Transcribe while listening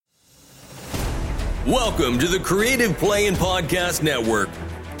Welcome to the Creative Play and Podcast Network.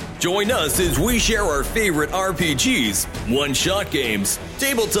 Join us as we share our favorite RPGs, one-shot games,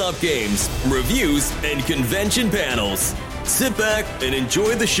 tabletop games, reviews, and convention panels. Sit back and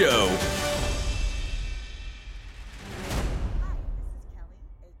enjoy the show. Hi, this is Kelly,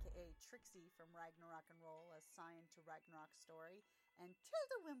 aka Trixie from Ragnarok and Roll, a Sign to Ragnarok story, and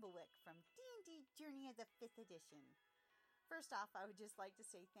Tilda Wimblewick from D&D Journey of the 5th Edition. First off, I would just like to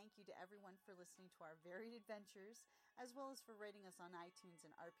say thank you to everyone for listening to our varied adventures, as well as for rating us on iTunes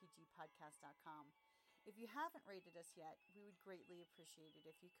and RPGpodcast.com. If you haven't rated us yet, we would greatly appreciate it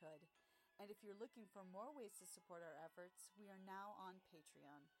if you could. And if you're looking for more ways to support our efforts, we are now on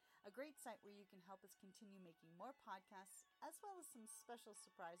Patreon, a great site where you can help us continue making more podcasts, as well as some special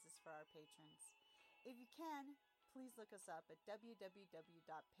surprises for our patrons. If you can, please look us up at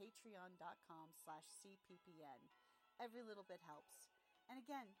www.patreon.com/cppn. Every little bit helps. And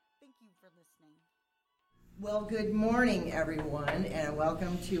again, thank you for listening. Well, good morning, everyone, and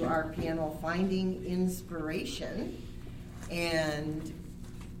welcome to our panel, Finding Inspiration. And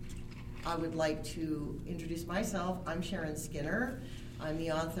I would like to introduce myself. I'm Sharon Skinner. I'm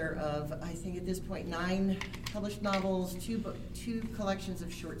the author of, I think at this point, 9 published novels, two collections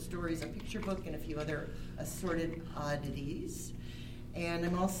of short stories, a picture book, and a few other assorted oddities. And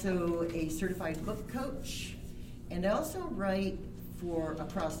I'm also a certified book coach. And I also write for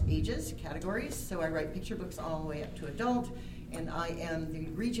across ages, categories. So I write picture books all the way up to adult. And I am the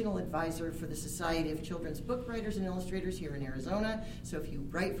regional advisor for the Society of Children's Book Writers and Illustrators here in Arizona. So if you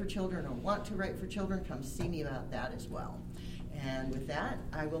write for children or want to write for children, come see me about that as well. And with that,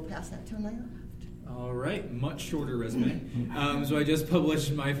 I will pass that to my left. All right, much shorter resume. So I just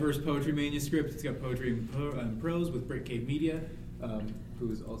published my first poetry manuscript. It's got poetry and prose with Brick Cave Media, who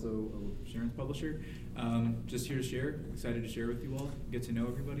is also Sharon's publisher. Just here to share, excited to share with you all, get to know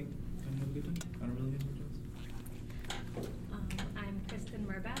everybody, and have a good time. I don't really know what else. I'm Kristen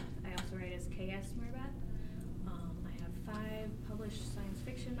Murbath. I also write as KS Murbath. I have 5 published science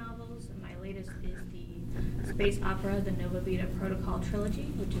fiction novels, and my latest is the space opera, the Nova Beta Protocol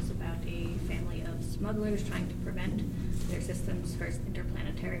trilogy, which is about a family of smugglers trying to prevent their system's first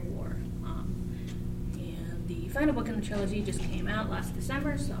interplanetary war. And the final book in the trilogy just came out last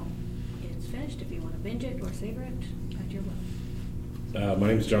December, so it's finished. If you want to binge it or savor it, at your will. My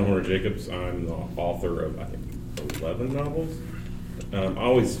name is John Horner Jacobs. I'm the author of, I think, 11 novels. I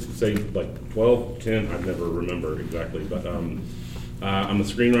always say like 12, 10, I never remember exactly, but I'm a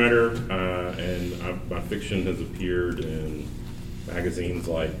screenwriter, and my fiction has appeared in magazines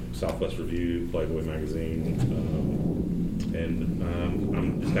like Southwest Review, Playboy Magazine, and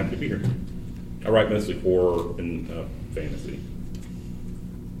I'm just happy to be here. I write mostly horror and fantasy.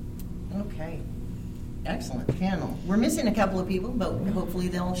 Okay. Excellent panel. We're missing a couple of people, but hopefully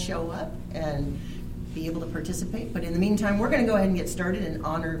they'll show up and be able to participate. But in the meantime, we're going to go ahead and get started in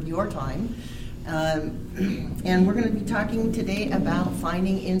honor of your time. And we're going to be talking today about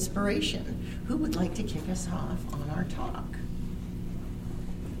finding inspiration. Who would like to kick us off on our talk?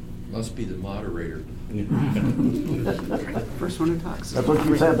 Must be the moderator. First one who talks. That's what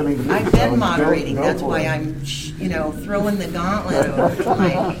keeps happening to me. I've been moderating. That's why I'm, throwing the gauntlet over to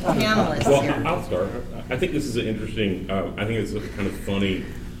my panelists Well, here. I'll start. I think this is an interesting, I think it's a kind of funny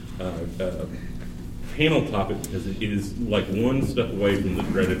panel topic because it is like one step away from the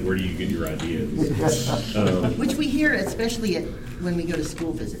dreaded where do you get your ideas. Which we hear especially when we go to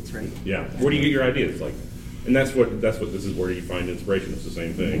school visits, right? Yeah, where do you get your ideas? And that's what this is, where you find inspiration. It's the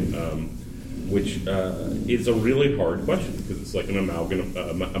same thing, which is a really hard question because it's like an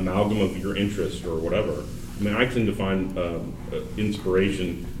amalgam of your interest or whatever. I mean, I tend to find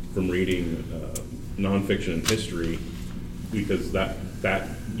inspiration from reading nonfiction and history because that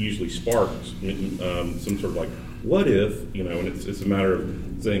usually sparks some sort of like, what if, and it's a matter of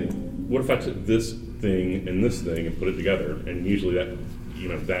saying, what if I took this thing and this thing and put it together? And usually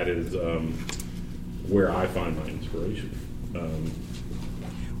that is where I find my inspiration.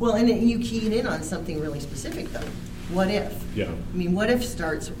 Well, and you keyed in on something really specific, though. What if? Yeah. I mean, what if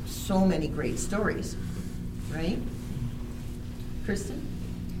starts so many great stories, right? Kristen?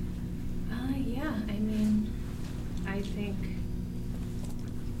 Yeah, I mean, I think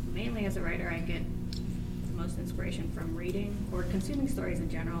mainly as a writer I get the most inspiration from reading or consuming stories in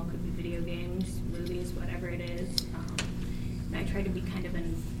general. Could be video games, movies, whatever it is. And I try to be kind of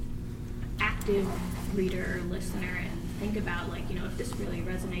an active reader or listener and think about, if this really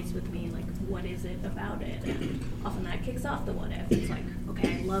resonates with me, what is it about it? And often that kicks off the what if. It's like,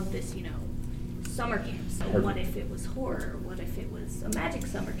 okay, I love this, summer camp. So what if it was horror? What if it was a magic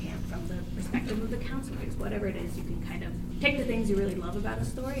summer camp from the perspective of the counselors? Whatever it is, you can kind of take the things you really love about a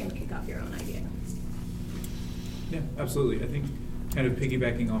story and kick off your own idea. Yeah, absolutely. I think kind of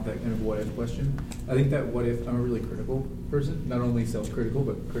piggybacking off that kind of what if question, I think that what if, I'm a really critical person, not only self-critical,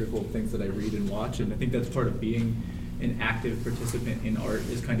 but critical of things that I read and watch, and I think that's part of being an active participant in art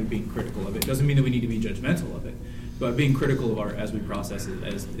is kind of being critical of it. Doesn't mean that we need to be judgmental of it, but being critical of art as we process it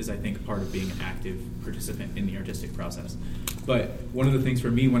is I think, part of being an active participant in the artistic process. But one of the things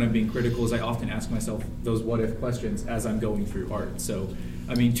for me when I'm being critical is I often ask myself those what if questions as I'm going through art. So,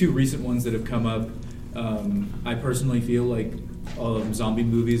 I mean, two recent ones that have come up, I personally feel like zombie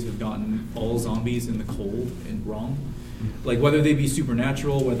movies have gotten all zombies in the cold and wrong. Like whether they be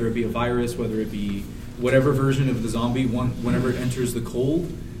supernatural, whether it be a virus, whether it be whatever version of the zombie, whenever it enters the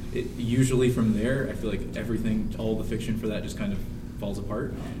cold, usually from there, I feel like everything, all the fiction for that just kind of falls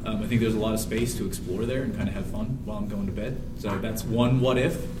apart. I think there's a lot of space to explore there and kind of have fun while I'm going to bed. So that's one what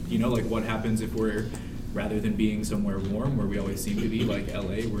if, like what happens if we're, rather than being somewhere warm where we always seem to be, like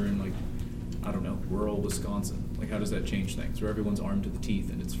LA, we're in like, I don't know, rural Wisconsin. Like, how does that change things? Where everyone's armed to the teeth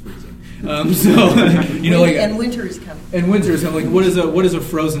and it's freezing. And winter is coming. And winter is coming. Like, what is a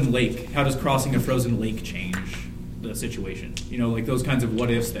frozen lake? How does crossing a frozen lake change the situation? Like those kinds of what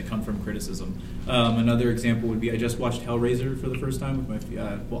ifs that come from criticism. Another example would be I just watched Hellraiser for the first time with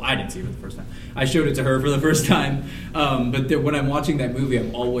my. Well, I didn't see it for the first time. I showed it to her for the first time. But when I'm watching that movie,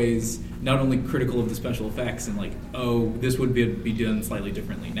 I'm always not only critical of the special effects and like, oh, this would be done slightly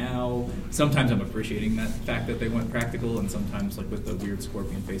differently now. Sometimes I'm appreciating that fact that they went practical, and sometimes like with the weird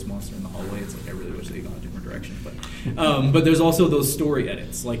scorpion face monster in the hallway, it's like I really wish they'd gone a different direction. But there's also those story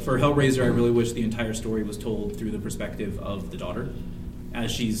edits. Like for Hellraiser, I really wish the entire story was told through the perspective of the daughter, as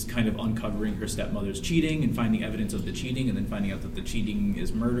she's kind of uncovering her stepmother's cheating and finding evidence of the cheating, and then finding out that the cheating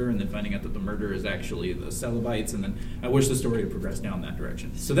is murder, and then finding out that the murder is actually the Cenobites, and then I wish the story had progressed down that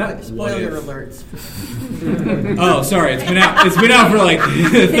direction. So that spoiler alerts. Oh, sorry, it's been out for like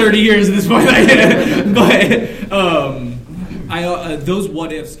 30 years at this point. But those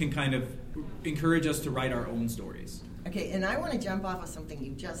what ifs can kind of encourage us to write our own stories. Okay, and I want to jump off of something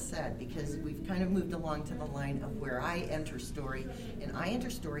you just said, because we've kind of moved along to the line of where I enter story, and I enter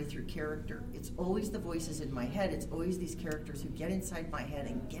story through character. It's always the voices in my head. It's always these characters who get inside my head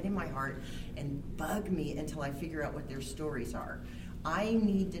and get in my heart and bug me until I figure out what their stories are. I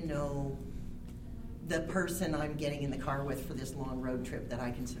need to know the person I'm getting in the car with for this long road trip that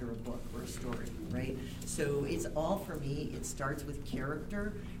I consider a book or a story, right? So it's all for me. It starts with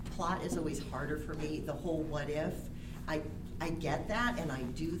character. Plot is always harder for me. The whole what if. I get that and I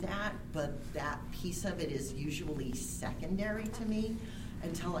do that, but that piece of it is usually secondary to me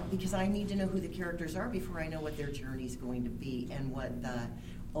because I need to know who the characters are before I know what their journey is going to be and what the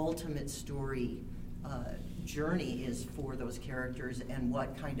ultimate story journey is for those characters and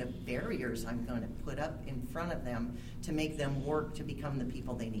what kind of barriers I'm going to put up in front of them to make them work to become the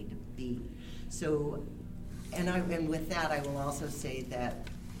people they need to be. So, and with that, I will also say that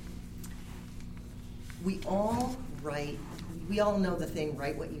we all know the thing,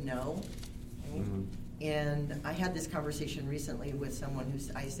 write what you know. Right? Mm-hmm. And I had this conversation recently with someone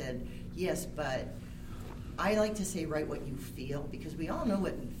I said, yes, but I like to say write what you feel, because we all know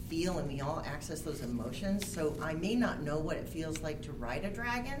what we feel and we all access those emotions. So I may not know what it feels like to ride a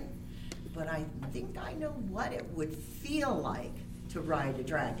dragon, but I think I know what it would feel like to ride a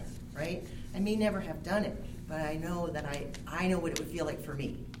dragon, right? I may never have done it, but I know that I know what it would feel like for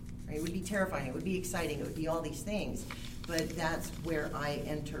me. It would be terrifying, it would be exciting, it would be all these things, but that's where I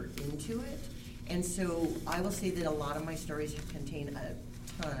enter into it. And so I will say that a lot of my stories contain a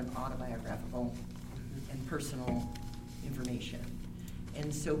ton of autobiographical and personal information.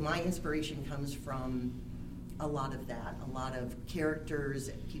 And so my inspiration comes from a lot of that, a lot of characters,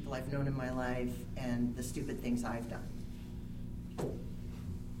 people I've known in my life, and the stupid things I've done.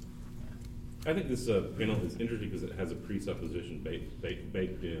 I think this panel is interesting because it has a presupposition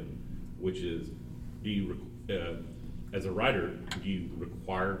baked in, which is, do you, as a writer, do you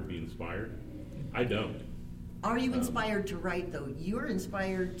require to be inspired? I don't. Are you inspired to write, though? Are you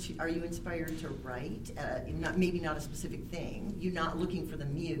inspired to write? Maybe not a specific thing. You're not looking for the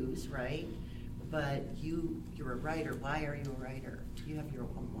muse, right? But you're a writer. Why are you a writer? Do you have your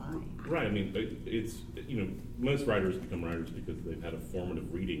own why? Right. I mean, it's, most writers become writers because they've had a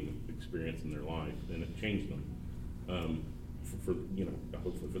formative reading experience in their life, and it changed them. For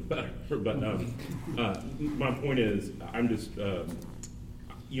hopefully for the better. But my point is, I'm just,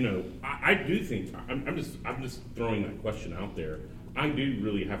 I do think I'm just throwing that question out there. I do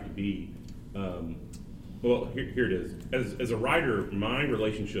really have to be. Well, here it is. As a writer, my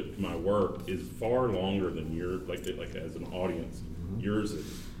relationship to my work is far longer than yours. Like as an audience, yours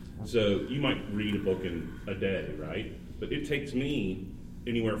is. So you might read a book in a day, right? But it takes me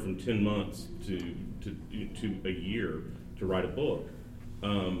anywhere from 10 months to a year to write a book.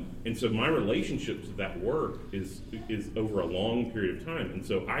 And so my relationship to that work is over a long period of time. And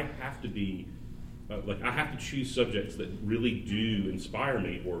so I have to be, I have to choose subjects that really do inspire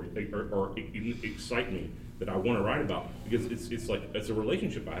me or excite me, that I want to write about, because it's a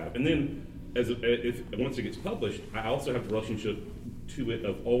relationship I have. And then once it gets published, I also have the relationship to it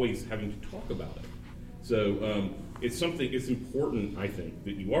of always having to talk about it. So it's important, I think,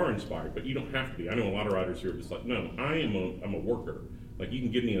 that you are inspired, but you don't have to be. I know a lot of writers who are just like, no, I'm a worker. Like, you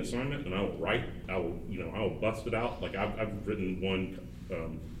can give me an assignment and I will write. I will bust it out. Like, I've written one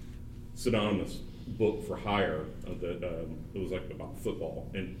synonymous book for hire that it was like about football,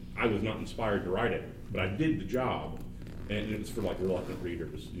 and I was not inspired to write it, but I did the job, and it was for like reluctant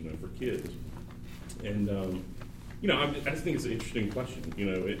readers, for kids. And I just think it's an interesting question.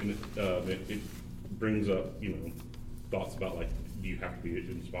 It brings up thoughts about, like, do you have to be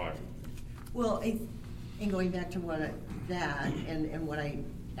inspired? Well, and going back to that and what I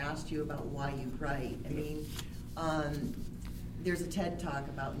asked you about why you write, I mean, there's a TED Talk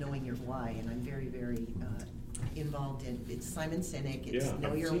about knowing your why, and I'm very, very involved in. It's Simon Sinek. It's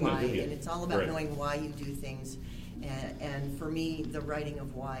Know Your Why, and it's all about knowing why you do things. And for me, the writing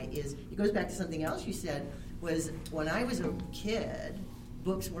of why it goes back to something else you said, was when I was a kid,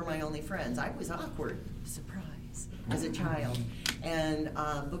 books were my only friends. I was awkward, surprise, as a child. And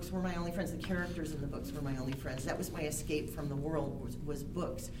books were my only friends. The characters in the books were my only friends. That was my escape from the world, was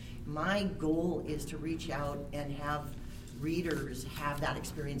books. My goal is to reach out and have readers have that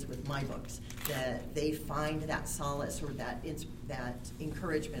experience with my books, that they find that solace or that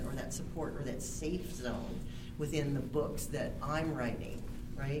encouragement or that support or that safe zone within the books that I'm writing,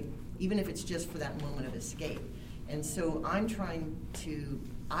 right? Even if it's just for that moment of escape. And so I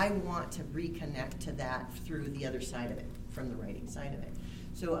want to reconnect to that through the other side of it, from the writing side of it.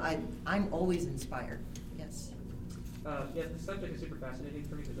 So I'm always inspired. Yes? The subject is super fascinating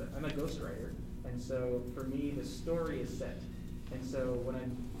for me because I'm a ghostwriter, and so for me the story is set. And so when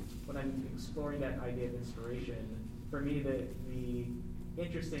I'm exploring that idea of inspiration, for me the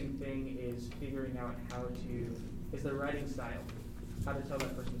interesting thing is figuring out is the writing style, how to tell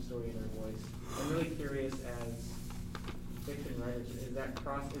that person's story in their voice. I'm really curious as fiction writers,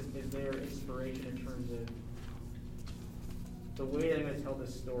 is there inspiration in terms of the way that I'm going to tell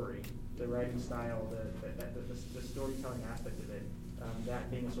this story, the writing style, the storytelling aspect of it, that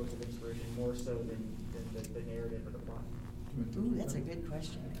being a source of inspiration more so than the narrative or the plot? Ooh, that's a good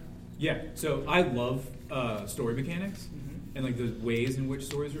question. Yeah, so I love story mechanics and like the ways in which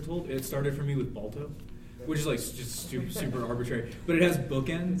stories are told. It started for me with Balto, which is like just super arbitrary, but it has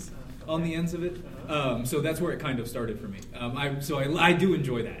bookends on the ends of it. So that's where it kind of started for me. I do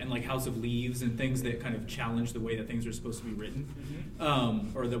enjoy that, and like House of Leaves and things that kind of challenge the way that things are supposed to be written,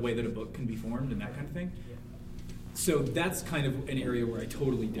 or the way that a book can be formed and that kind of thing. So that's kind of an area where I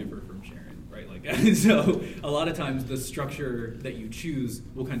totally differ from Sharon, right? Like, so a lot of times the structure that you choose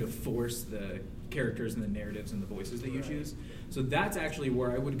will kind of force the characters and the narratives and the voices that you choose. So that's actually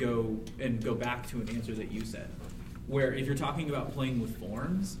where I would go back to an answer that you said, where if you're talking about playing with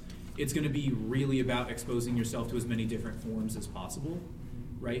forms, it's going to be really about exposing yourself to as many different forms as possible,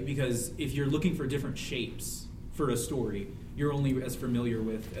 right? Because if you're looking for different shapes for a story, you're only as familiar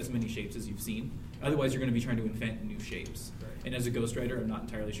with as many shapes as you've seen. Otherwise, you're going to be trying to invent new shapes. And as a ghostwriter, I'm not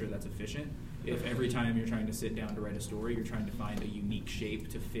entirely sure that's efficient. If every time you're trying to sit down to write a story, you're trying to find a unique shape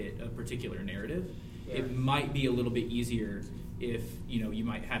to fit a particular narrative, it might be a little bit easier if you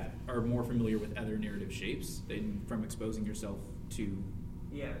might are more familiar with other narrative shapes than from exposing yourself to.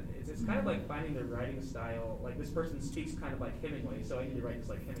 Yeah, it's kind of like finding their writing style. Like, this person speaks kind of like Hemingway, so I need to write just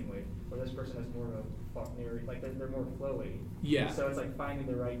like Hemingway. Or this person has more of a Faulkner, like they're more flowy. Yeah. So it's like finding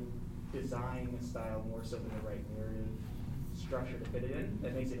the right design style more so than the right narrative structure to fit it in.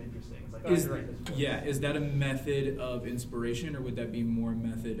 That makes it interesting. It's like, I have to write this book. Yeah, is that a method of inspiration, or would that be more a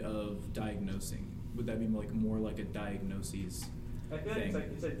method of diagnosing? Would that be more like a diagnoses? I feel like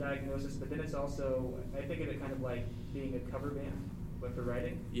it's a diagnosis, but then it's also, I think of it kind of like being a cover band. But for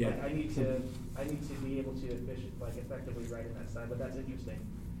writing, like, I need to be able to effectively write in that style. But that's interesting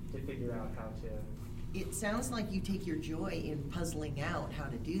to figure out how to. It sounds like you take your joy in puzzling out how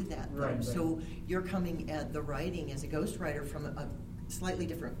to do that. Right. So you're coming at the writing as a ghostwriter from a slightly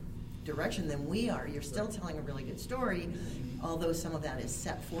different direction than we are. You're still telling a really good story, although some of that is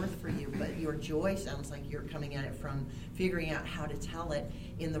set forth for you, but your joy sounds like you're coming at it from figuring out how to tell it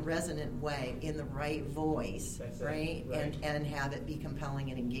in the resonant way, in the right voice, right? And have it be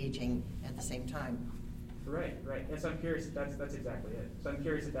compelling and engaging at the same time. Right. And so I'm curious, that's exactly it. So I'm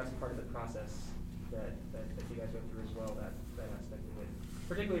curious if that's part of the process that you guys go through as well, that aspect of it.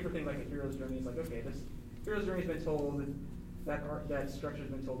 particularly for things like a hero's journey, it's like, okay, this hero's journey's been told, that structure's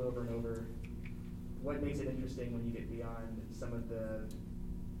been told over and over. What makes it interesting when you get beyond some of the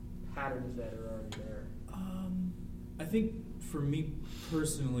patterns that are already there? I think for me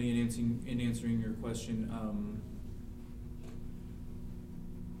personally, in answering your question,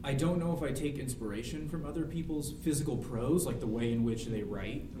 I don't know if I take inspiration from other people's physical prose, like the way in which they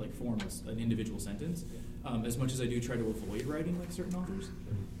write, like form an individual sentence, as much as I do try to avoid writing like certain authors.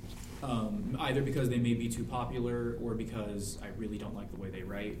 Either because they may be too popular or because I really don't like the way they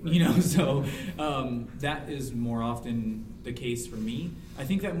write, So that is more often the case for me. I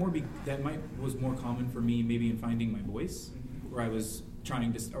think that was more common for me maybe in finding my voice, where I was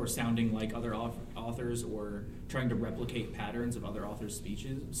trying to or sounding like other authors or trying to replicate patterns of other authors'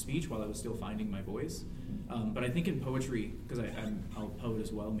 speech while I was still finding my voice. But I think in poetry, because I'm a poet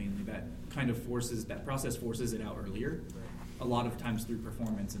as well mainly, that process forces it out earlier. A lot of times through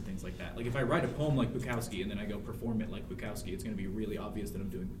performance and things like that. Like if I write a poem like Bukowski and then I go perform it like Bukowski, it's going to be really obvious that I'm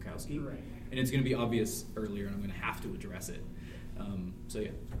doing Bukowski. Right. And it's going to be obvious earlier and I'm going to have to address it. So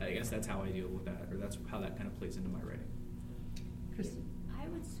yeah, I guess that's how I deal with that, or that's how that kind of plays into my writing. Kristen? I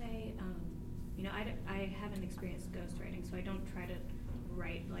would say, I haven't experienced ghostwriting, so I don't try to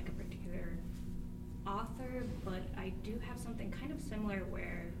write like a particular author, but I do have something kind of similar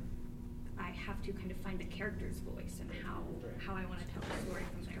where I have to kind of find the character's voice and how I want to tell the story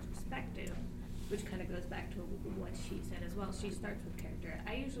from their perspective, which kind of goes back to what she said as well. She starts with character.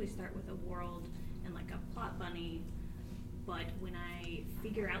 I usually start with a world and like a plot bunny, but when I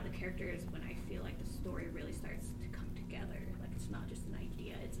figure out the characters, when I feel like the story really starts to come together, like it's not just an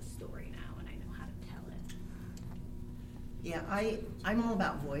idea, it's a story now, and I know how to tell it. Yeah, I'm all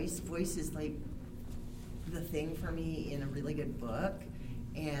about voice. Voice is like the thing for me in a really good book.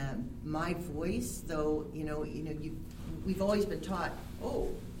 And my voice, though, we've always been taught,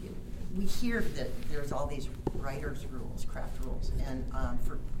 we hear that there's all these writer's rules, craft rules. And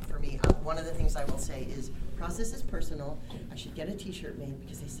for me, one of the things I will say is process is personal. I should get a t-shirt made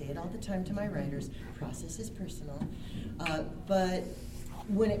because I say it all the time to my writers, process is personal. But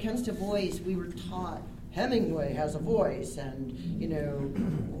when it comes to voice, we were taught Hemingway has a voice, and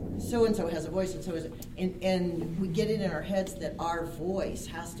so-and-so has a voice, and so is it. And we get it in our heads that our voice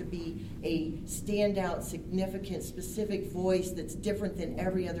has to be a standout, significant, specific voice that's different than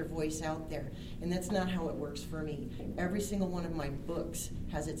every other voice out there. And that's not how it works for me. Every single one of my books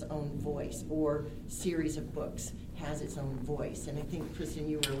has its own voice, or series of books has its own voice. And I think, Kristen,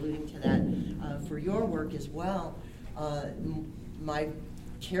 you were alluding to that for your work as well. My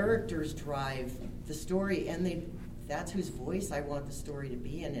characters drive the story, and that's whose voice I want the story to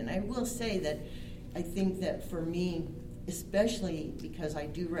be in. And I will say that I think that for me, especially because I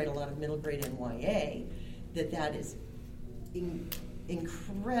do write a lot of middle grade and YA, that is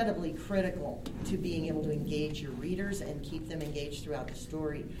incredibly critical to being able to engage your readers and keep them engaged throughout the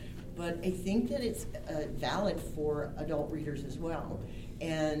story. But I think that it's valid for adult readers as well.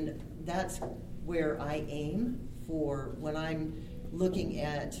 And that's where I aim for when I'm looking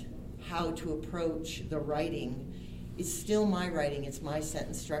at how to approach the writing. It's still my writing, it's my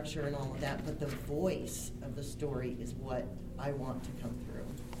sentence structure and all of that, but the voice of the story is what I want to come through.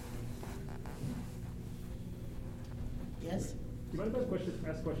 Yes? Do you mind if I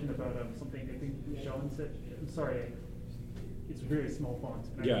ask a question about something I think Sean said? I'm sorry, it's very small font.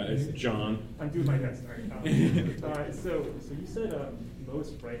 Yeah, it's John. I'm doing my best. All right. So you said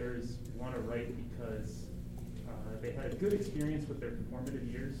most writers want to write because they had a good experience with their formative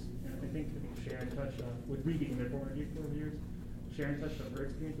years. And I think Sharon touched on with reading in their formative years. Sharon touched on her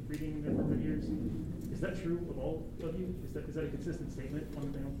experience with reading in their formative years. Is that true of all of you? Is that a consistent statement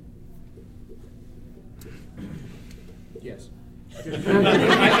on the panel? Yes.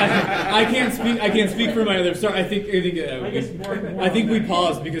 I can't speak for my other. Sorry, I think we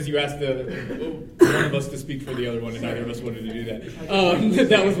paused because you asked one of us to speak for the other one, and neither of us wanted to do that.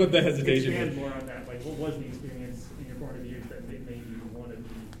 That was what the hesitation was. Expand more on that. Like, what was the experience in your formative years that made you want to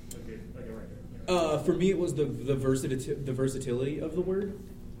be like a writer? For me, it was the versatility of the word.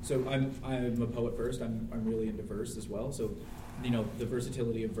 So I'm a poet first. I'm really into verse as well. So, the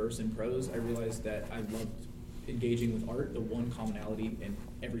versatility of verse and prose. I realized that I loved engaging with art. The one commonality in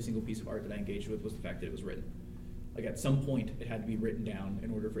every single piece of art that I engaged with was the fact that it was written. Like at some point, it had to be written down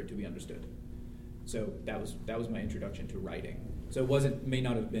in order for it to be understood. So that was my introduction to writing. So it may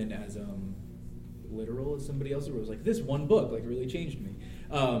not have been as literal as somebody else, where it was like, this one book really changed me.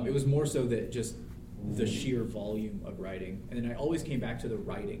 It was more so that just the sheer volume of writing. And then I always came back to the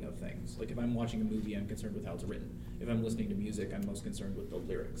writing of things. Like if I'm watching a movie, I'm concerned with how it's written. If I'm listening to music, I'm most concerned with the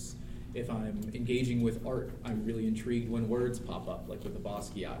lyrics. If I'm engaging with art, I'm really intrigued when words pop up, like with a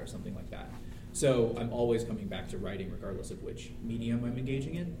Basquiat or something like that. So I'm always coming back to writing regardless of which medium I'm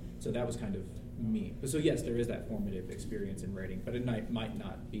engaging in. So that was kind of me. So yes, there is that formative experience in writing, but it might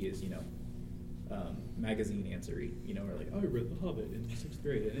not be as, magazine answery, or like, oh, I read The Hobbit in 6th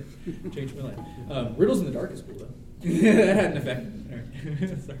grade and it changed my life. Riddles in the Dark is cool though. That had an effect. All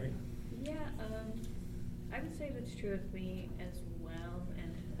right. Sorry. Yeah, I would say that's true of me as well.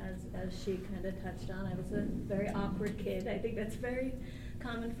 And as she kind of touched on, I was a very awkward kid. I think that's very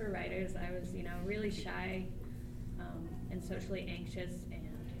common for writers. I was, really shy and socially anxious, and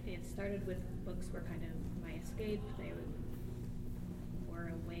it started with books were kind of my escape. They were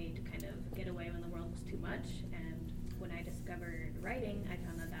a way to kind of get away when the world was too much. And when I discovered writing, I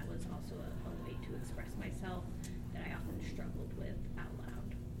found that was also a way to express myself that I often struggled with out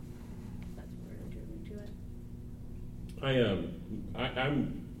loud. That's what really drew me to it.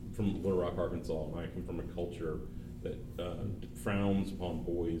 I'm from Little Rock, Arkansas, and I come from a culture that frowns upon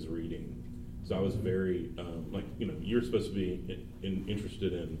boys reading. So I was very, you're supposed to be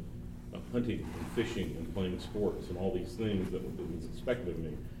interested in hunting and fishing and playing sports and all these things that was expected of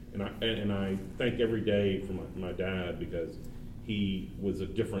me. And I thank every day for my dad, because he was a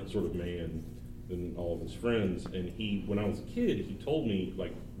different sort of man than all of his friends. And when I was a kid, he told me,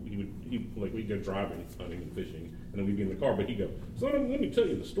 we'd go driving, hunting and fishing, and then we'd be in the car, but he'd go, "Son, let me tell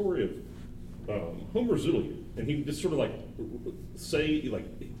you the story of Homer Zillion." And he just sort of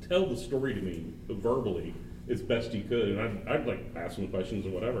tell the story to me verbally as best he could, and I'd ask him questions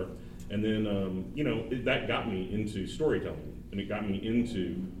or whatever. And then that got me into storytelling, and it got me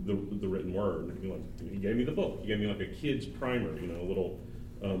into the written word. He gave me the book. He gave me like a kid's primer, a little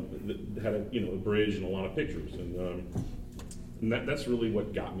that had a bridge and a lot of pictures, and that's really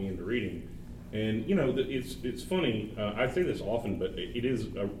what got me into reading. And it's funny. I say this often, but it is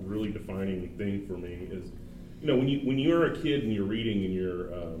a really defining thing for me. Is when you're a kid and you're reading, and you're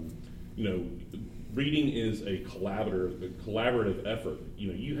reading is a collaborative effort.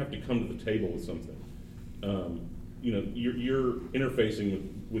 You have to come to the table with something. You're interfacing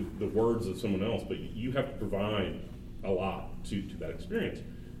with the words of someone else, but you have to provide a lot to that experience.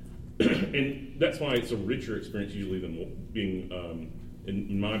 And that's why it's a richer experience usually than being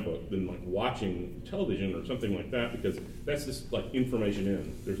in my book, than like watching television or something like that, because that's just like information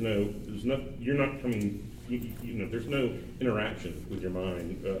in. You're not coming. There's no interaction with your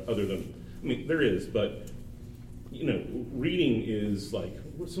mind other than. There is, but reading is like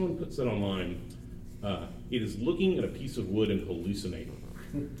what someone puts that online. It is looking at a piece of wood and hallucinating,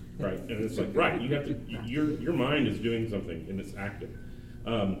 right? And it's like, right, you have to. Your mind is doing something and it's active.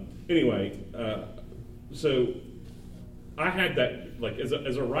 So I had that. Like as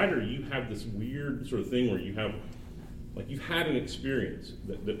a writer, you have this weird sort of thing where you have, like, you've had an experience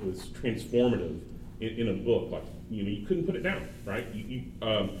that was transformative in a book. Like you couldn't put it down, right? You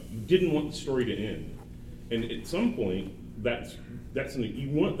didn't want the story to end, and at some point, you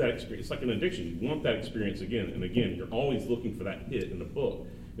want that experience. It's like an addiction. You want that experience again and again. You're always looking for that hit in the book,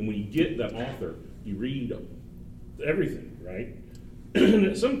 and when you get that author, you read everything, right? And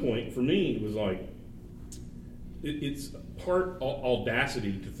at some point, for me, it was like it's part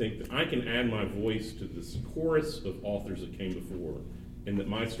audacity to think that I can add my voice to this chorus of authors that came before, and that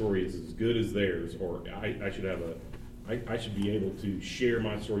my story is as good as theirs, or I should be able to share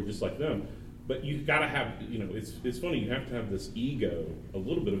my story just like them. But you've got to have, it's funny, you have to have this ego, a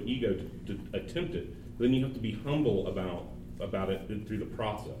little bit of ego to attempt it. But then you have to be humble about it through the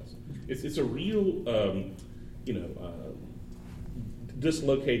process. It's a real,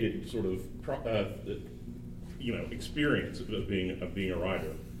 dislocated sort of, experience of being a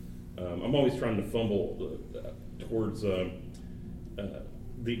writer. I'm always trying to fumble towards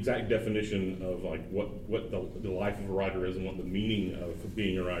the exact definition of like what the life of a writer is and what the meaning of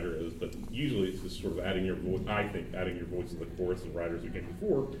being a writer is, but usually it's just sort of adding your voice. I think adding your voice to the chorus of writers who came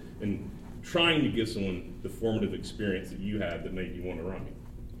before and trying to give someone the formative experience that you had that made you want to write.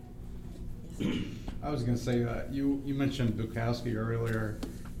 I was going to say you mentioned Bukowski earlier,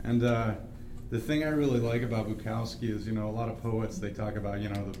 and the thing I really like about Bukowski is, a lot of poets, they talk about,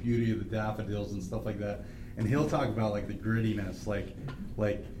 the beauty of the daffodils and stuff like that. And he'll talk about like the grittiness, like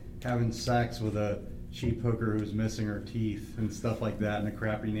having sex with a cheap hooker who's missing her teeth and stuff like that in a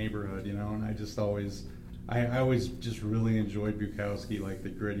crappy neighborhood, And I always just really enjoyed Bukowski, like the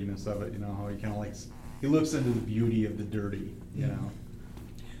grittiness of it, how he kind of he looks into the beauty of the dirty,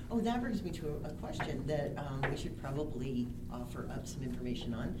 Oh, that brings me to a question that we should probably offer up some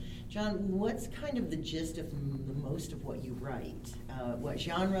information on. John, what's kind of the gist of most of what you write? What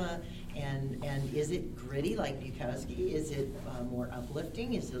genre, and is it gritty like Bukowski? Is it more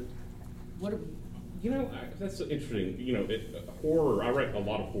uplifting? Is it what? That's interesting. Horror. I write a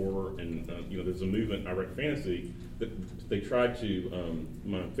lot of horror, and there's a movement. I write fantasy that they tried to.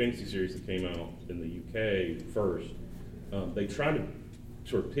 My fantasy series that came out in the UK first. They tried to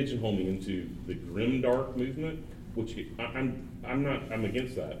sort of pigeonhole me into the grimdark movement, which I'm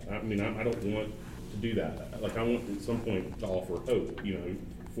against that. I mean, I don't want to do that. Like, I want at some point to offer hope,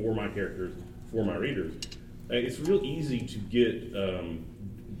 for my characters, for my readers. It's real easy to get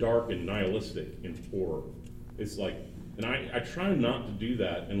dark and nihilistic in horror. It's like, and I try not to do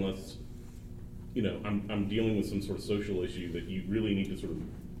that unless, I'm dealing with some sort of social issue that you really need to sort of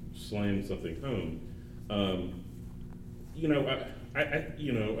slam something home.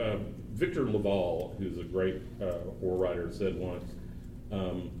 Victor Laval, who's a great horror writer, said once,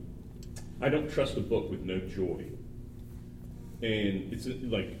 I don't trust a book with no joy. And it's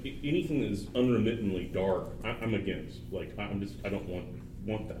like anything that is unremittingly dark, I'm against. Like, I don't want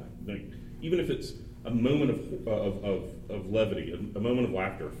that. Like, even if it's a moment of levity, a moment of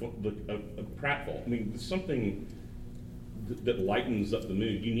laughter, a pratfall. I mean, something that lightens up the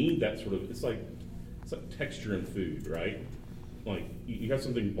mood. You need that sort of. It's like texture in food, right? Like, you have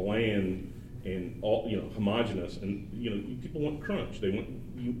something bland and all homogenous, and people want crunch. They want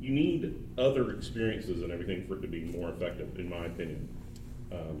you need other experiences and everything for it to be more effective, in my opinion.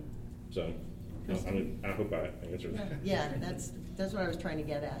 I hope I answered that. Yeah, that's what I was trying to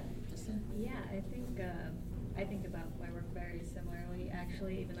get at. Yeah, I think about my work very similarly,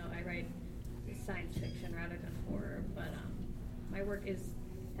 actually, even though I write science fiction rather than horror. But my work has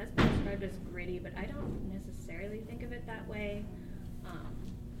been described as gritty, but I don't necessarily think of it that way.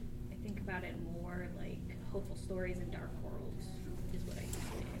 I think about it more like hopeful stories and dark worlds is what I use it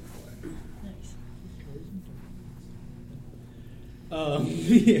for. Nice.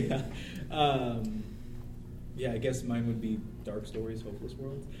 Yeah, I guess mine would be dark stories, hopeless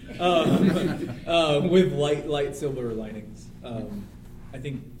worlds, with light silver linings. I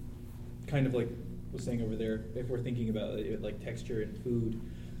think, kind of like I was saying over there, if we're thinking about it, like texture and food,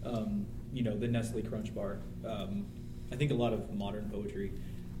 the Nestle Crunch Bar. I think a lot of modern poetry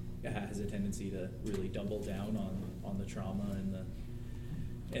has a tendency to really double down on the trauma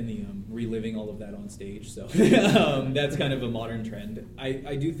and the reliving all of that on stage. So that's kind of a modern trend.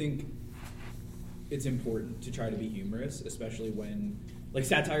 I do think it's important to try to be humorous, especially when, like,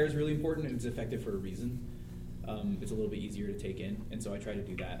 satire is really important and it's effective for a reason. It's a little bit easier to take in, and so I try to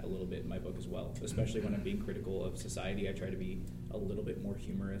do that a little bit in my book as well, especially when I'm being critical of society. I try to be a little bit more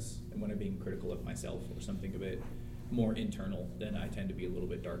humorous, and when I'm being critical of myself or something a bit more internal, then I tend to be a little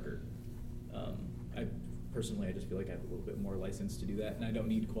bit darker. I just feel like I have a little bit more license to do that, and I don't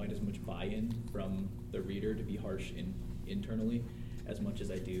need quite as much buy-in from the reader to be harsh internally as much as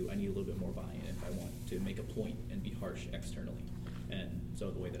I do. I need a little bit more buy-in if I want to make a point and be harsh externally. And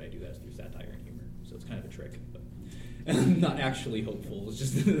so the way that I do that is through satire and humor. So it's kind of a trick, but I'm not actually hopeful. It's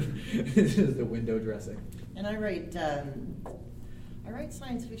just the window dressing. And I write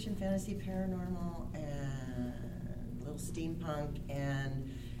science fiction, fantasy, paranormal, and a little steampunk. And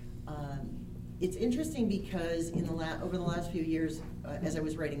it's interesting because over the last few years, as I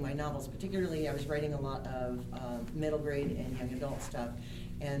was writing my novels, particularly, I was writing a lot of middle grade and young adult stuff,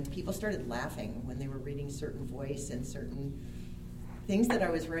 and people started laughing when they were reading certain voice and certain things that I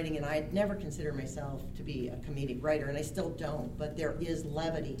was writing, and I had never considered myself to be a comedic writer, and I still don't, but there is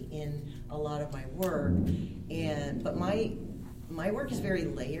levity in a lot of my work, but my work is very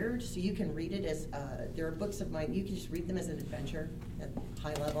layered, so you can read it as, there are books of mine, you can just read them as an adventure at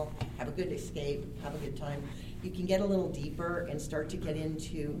high level, have a good escape, have a good time. You can get a little deeper and start to get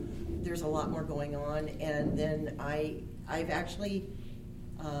into, there's a lot more going on, and then I've actually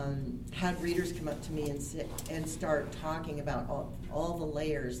had readers come up to me and start talking about all the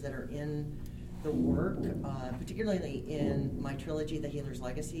layers that are in the work, particularly in my trilogy, The Healer's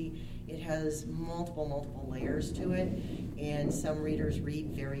Legacy. It has multiple layers to it, and some readers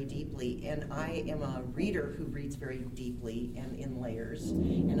read very deeply, and I am a reader who reads very deeply and in layers,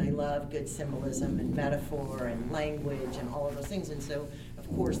 and I love good symbolism and metaphor and language and all of those things, and so, of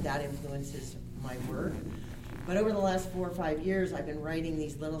course, that influences my work. But over the last 4 or 5 years, I've been writing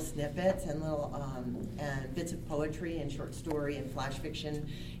these little snippets and little and bits of poetry and short story and flash fiction.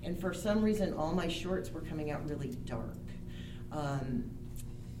 And for some reason, all my shorts were coming out really dark,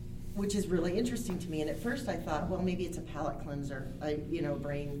 which is really interesting to me. And at first, I thought, well, maybe it's a palate cleanser,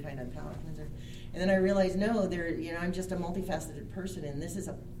 brain kind of palate cleanser. And then I realized, no, I'm just a multifaceted person, and this is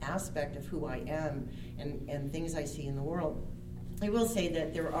an aspect of who I am and things I see in the world. I will say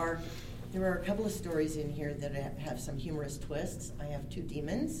that there are a couple of stories in here that have some humorous twists. I have 2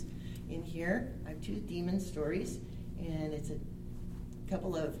 demons in here. I have 2 demon stories, and it's a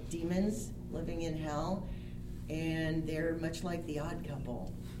couple of demons living in hell, and they're much like The Odd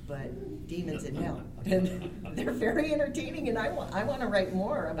Couple, but demons in hell. And they're very entertaining, and I want to write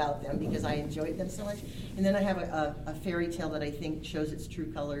more about them because I enjoyed them so much. And then I have a fairy tale that I think shows its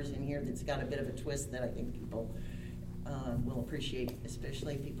true colors in here that's got a bit of a twist that I think people will appreciate,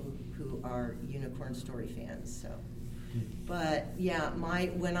 especially people who are unicorn story fans. So, but yeah,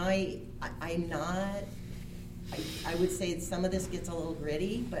 I would say some of this gets a little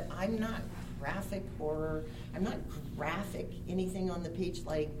gritty, but I'm not graphic horror. I'm not graphic anything on the page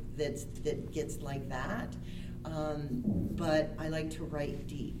that gets like that. But I like to write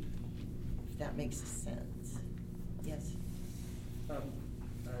deep, if that makes sense. Yes. A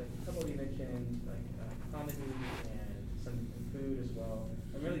couple of you mentioned comedy and some food as well.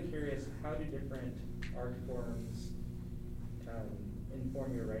 I'm really curious, how do different art forms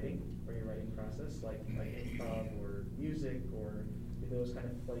inform your writing or your writing process, like improv or music, or do those kind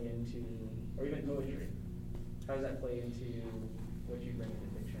of play into, or even poetry? How does that play into what you bring into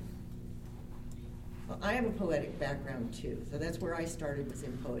fiction? Well, I have a poetic background too, so that's where I started, was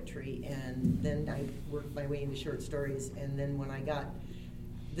in poetry, and then I worked my way into short stories, and then when I got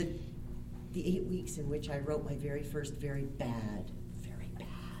the 8 weeks in which I wrote my very first very bad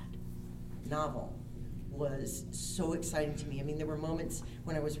novel was so exciting to me. I mean, there were moments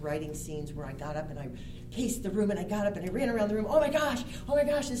when I was writing scenes where I got up and I paced the room, and I got up and I ran around the room. Oh my gosh,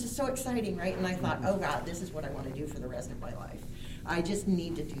 this is so exciting, right? And I thought, oh God, this is what I want to do for the rest of my life. I just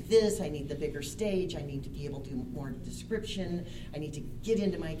need to do this. I need the bigger stage. I need to be able to do more description. I need to get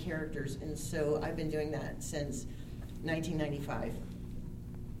into my characters. And so I've been doing that since 1995.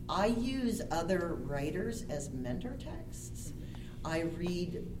 I use other writers as mentor texts. I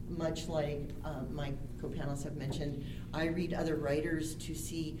read, much like my co-panelists have mentioned, I read other writers to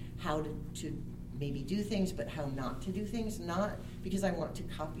see how to maybe do things, but how not to do things, not because I want to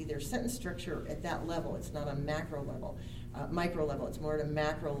copy their sentence structure at that level. It's not a micro level, it's more at a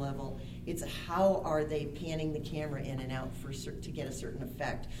macro level. It's how are they panning the camera in and out to get a certain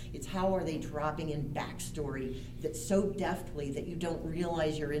effect. It's how are they dropping in backstory that's so deftly that you don't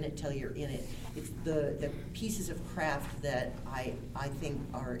realize you're in it till you're in it. It's the pieces of craft that I think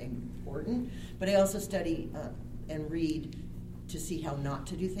are important, but I also study and read to see how not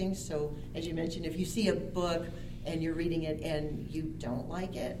to do things. So as you mentioned, if you see a book and you're reading it and you don't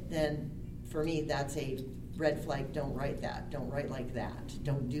like it, then for me that's a red flag. Don't write that. Don't write like that.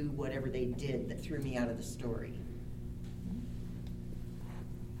 Don't do whatever they did that threw me out of the story.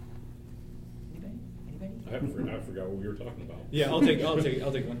 Anybody? I forgot what we were talking about. Yeah, I'll take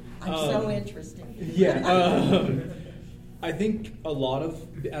one. I'm so interested. Yeah. I think a lot of,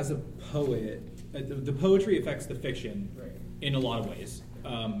 as a poet, the poetry affects the fiction in a lot of ways.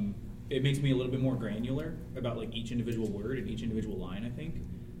 It makes me a little bit more granular about like each individual word and each individual line, I think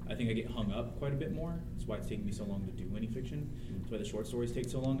I get hung up quite a bit more. That's why it's taking me so long to do any fiction. That's why the short stories take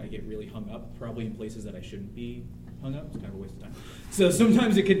so long. I get really hung up, probably in places that I shouldn't be hung up. It's kind of a waste of time. So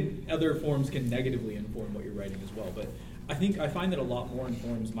sometimes other forms can negatively inform what you're writing as well. But I find that a lot more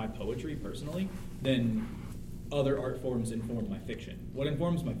informs my poetry personally than other art forms inform my fiction. What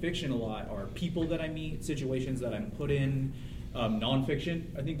informs my fiction a lot are people that I meet, situations that I'm put in.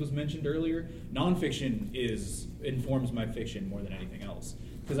 Nonfiction, I think, was mentioned earlier. Nonfiction informs my fiction more than anything else,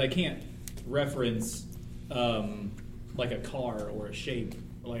 because I can't reference like a car or a shape.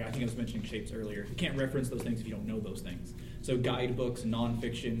 Like I think I was mentioning shapes earlier. You can't reference those things if you don't know those things. So guidebooks,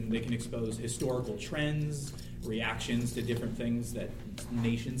 nonfiction, they can expose historical trends, reactions to different things that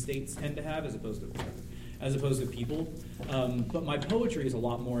nation states tend to have, as opposed to people. But my poetry is a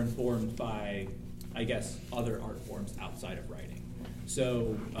lot more informed by, I guess, other art forms outside of writing.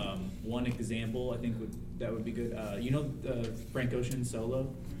 So one example I think that would be good. You know Frank Ocean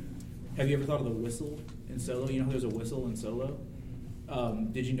Solo? Have you ever thought of the whistle in Solo? You know how there's a whistle in Solo?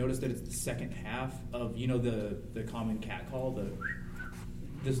 Did you notice that it's the second half of, the common cat call?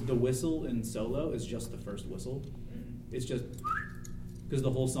 The whistle in Solo is just the first whistle. It's just because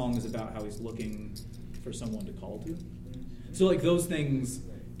the whole song is about how he's looking for someone to call to. So like those things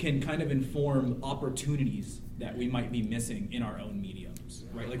can kind of inform opportunities that we might be missing in our own mediums,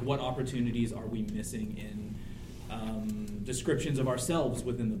 right? Like what opportunities are we missing in descriptions of ourselves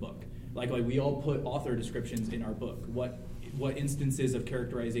within the book? Like we all put author descriptions in our book. What instances of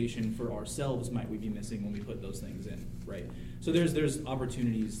characterization for ourselves might we be missing when we put those things in, right? So there's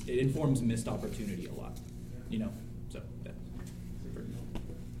opportunities. It informs missed opportunity a lot, So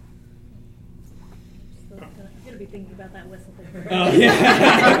that's I'm going to be thinking about that whistle thing. Oh,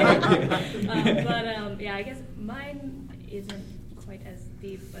 yeah. I guess mine isn't quite as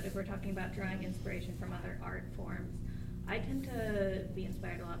deep, but if we're talking about drawing inspiration from other art forms, I tend to be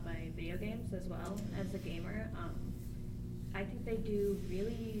inspired a lot by video games as well as a gamer. I think they do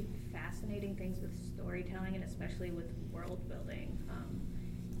really fascinating things with storytelling and especially with world building,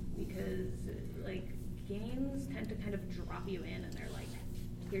 because like games tend to kind of drop you in and they're like,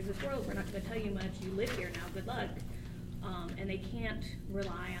 here's this world, we're not going to tell you much, you live here now, good luck. And they can't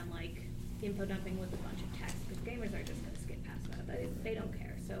rely on like info dumping with a bunch of text because gamers are just going to skip past that. They don't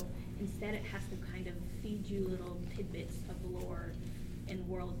care. So instead it has to kind of feed you little tidbits of lore and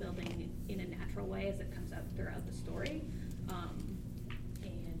world building in a natural way as it comes up throughout the story.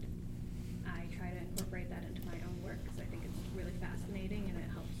 And I try to incorporate that into my own work because I think it's really fascinating and it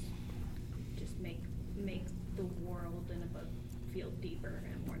helps just make the world in a book feel deeper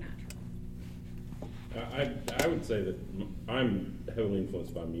and more natural. I would say that I'm heavily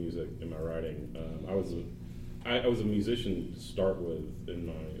influenced by music in my writing. I was a musician to start with in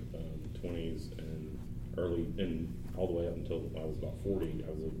my 20s and all the way up until I was about 40.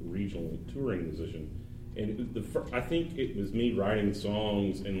 I was a regional touring musician, and I think it was me writing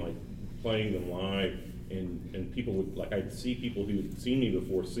songs and like playing them live, and people would like I'd see people who had seen me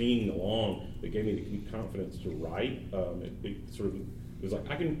before singing along that gave me the confidence to write. It was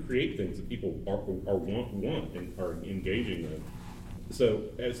like I can create things that people want and are engaging with. So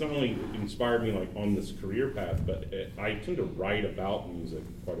it's not only inspired me like on this career path, but I tend to write about music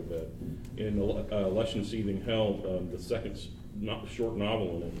quite a bit. In Lush and Seething Hell, the second short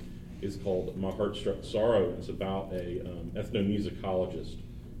novel in it is called My Heart Struck Sorrow. It's about a ethnomusicologist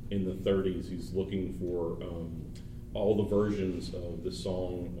in the 30s who's looking for all the versions of this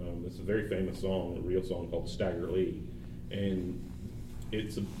song. It's a very famous song, a real song called Stagger Lee, and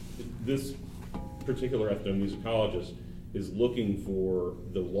this particular ethnomusicologist is looking for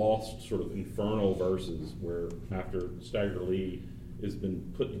the lost sort of infernal verses where after Stagger Lee has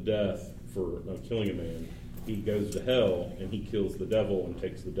been put to death for killing a man, he goes to hell and he kills the devil and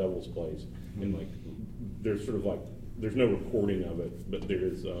takes the devil's place. And like there's sort of like there's no recording of it, but there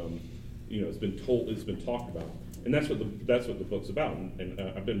is it's been talked about, and that's what the book's about. And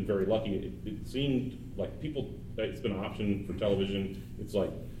I've been very lucky. It seemed like it's been an option for television. It's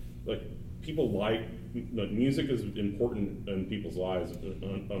like people like music is important in people's lives.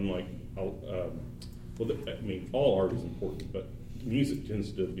 Unlike all art is important, but music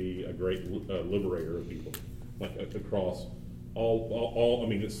tends to be a great liberator of people, like across all. I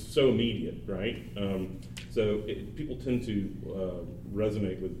mean, it's so immediate, right? So people tend to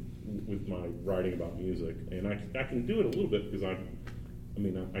resonate with my writing about music, and I can do it a little bit because I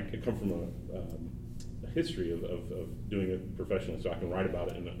come from a history of doing it professionally, so I can write about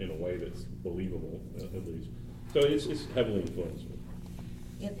it in a way that's believable, at least. So it's heavily influenced me.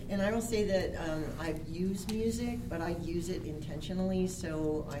 And I will say that I've used music, but I use it intentionally.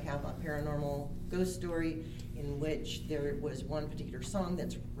 So I have a paranormal ghost story in which there was one particular song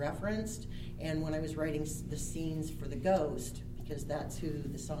that's referenced, and when I was writing the scenes for the ghost, because that's who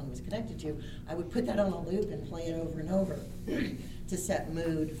the song was connected to, I would put that on a loop and play it over and over to set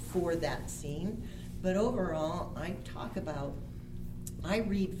mood for that scene. But overall, I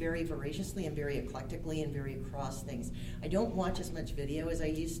read very voraciously and very eclectically and very across things. I don't watch as much video as I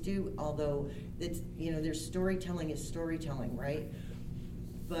used to, although there's storytelling is storytelling, right?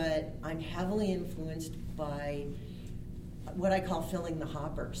 But I'm heavily influenced by what I call filling the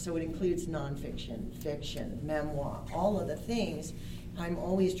hopper. So it includes nonfiction, fiction, memoir, all of the things. I'm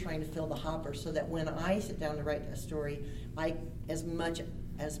always trying to fill the hopper so that when I sit down to write a story, as much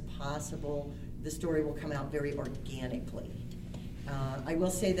as possible, the story will come out very organically. I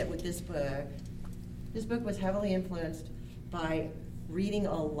will say that with this book was heavily influenced by reading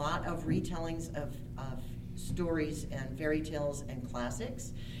a lot of retellings of stories and fairy tales and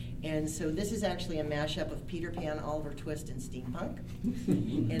classics. And so this is actually a mashup of Peter Pan, Oliver Twist, and steampunk.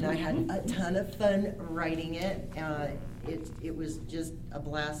 And I had a ton of fun writing it. It was just a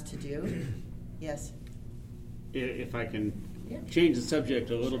blast to do. Yes? If I can change the subject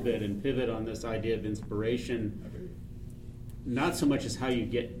a little bit and pivot on this idea of inspiration, not so much as how you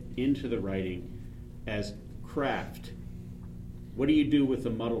get into the writing as craft. What do you do with the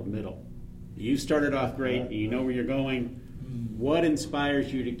muddled middle? You started off great, you know where you're going. What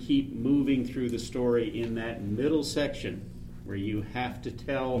inspires you to keep moving through the story in that middle section where you have to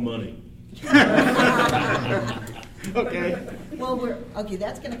tell money? Okay. Well,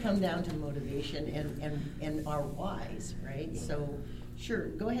 that's going to come down to motivation and our whys, right? So, sure,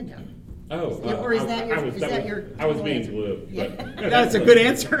 go ahead now. Oh, or is that your? I was being glib. Yeah. That's a good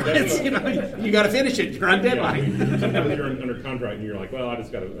answer. You got to finish it. You're on deadline. Yeah. Sometimes you're under contract and you're like, well, I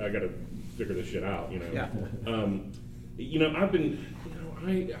got to figure this shit out. Yeah.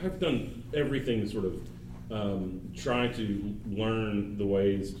 I've done everything sort of try to learn the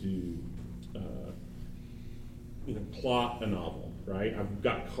ways to plot a novel, right? I've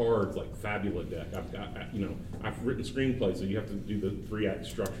got cards like Fabulodeck. I've written screenplays, so you have to do the 3-act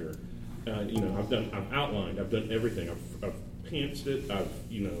structure. I've outlined, I've done everything. I've pantsed it. I've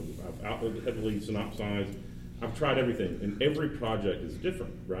heavily synopsized. I've tried everything, and every project is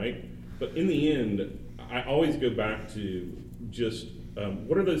different, right? But in the end, I always go back to just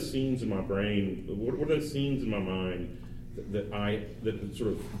what are those scenes in my brain? What are those scenes in my mind that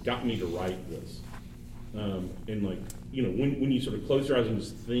sort of got me to write this? When you sort of close your eyes and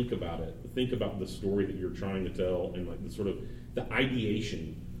just think about it, think about the story that you're trying to tell, and like the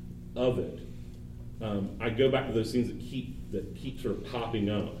ideation of it. I go back to those things that keep sort of popping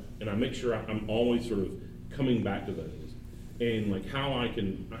up, and I make sure I'm always sort of coming back to those, and like how I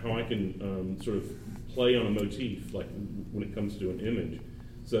can sort of play on a motif, like when it comes to an image,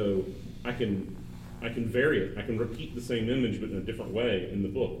 so I can vary it. I can repeat the same image but in a different way in the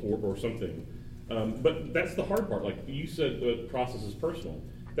book or something. But that's the hard part. Like you said, the process is personal.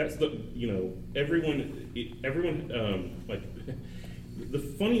 That's everyone the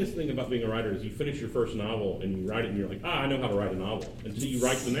funniest thing about being a writer is you finish your first novel and you write it and you're like, I know how to write a novel, until you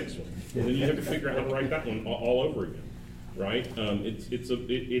write the next one, and then you have to figure out how to write that one all over again, right?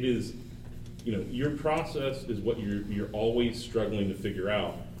 It is your process is what you're always struggling to figure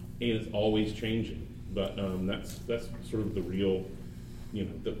out, and it's always changing. But that's sort of the real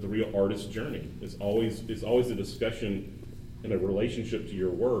the real artist's journey. It's always a discussion and a relationship to your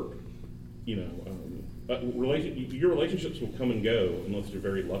work. Your relationships will come and go unless you're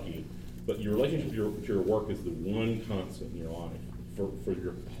very lucky, but your relationship to your work is the one constant in your life for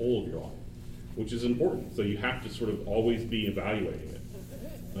your whole of your life, which is important. So you have to sort of always be evaluating it.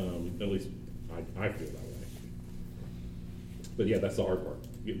 At least I feel that way. But yeah, that's the hard part,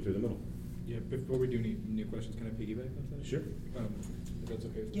 getting through the middle. Yeah, before we do any new questions, can I piggyback on that? Sure. If that's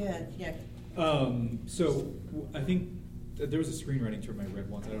okay. Yeah. So I think there was a screenwriting term I read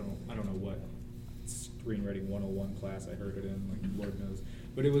once. I don't know what screenwriting 101 class I heard it in, like Lord knows.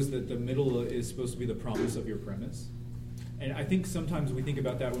 But it was that the middle is supposed to be the promise of your premise. And I think sometimes we think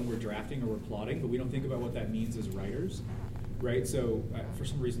about that when we're drafting or we're plotting, but we don't think about what that means as writers, right? So for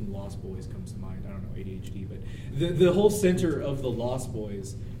some reason, Lost Boys comes to mind. I don't know, ADHD, but the whole center of the Lost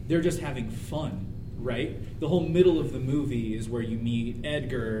Boys, they're just having fun, right? The whole middle of the movie is where you meet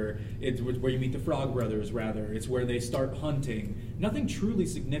Edgar. It's where you meet the Frog Brothers, rather. It's where they start hunting. Nothing truly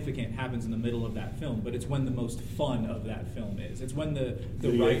significant happens in the middle of that film, but it's when the most fun of that film is. It's when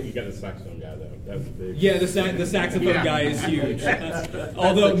You got the saxophone guy, though. That's big. Yeah, the saxophone guy is huge.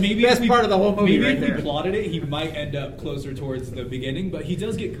 Although maybe best part of the whole movie, right if there. he plotted it, he might end up closer towards the beginning, but he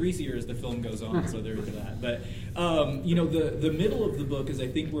does get greasier as the film goes on, so there is that. But the middle of the book is, I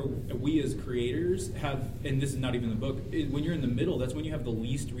think, where we as creators have, and this is not even the book, when you're in the middle, that's when you have the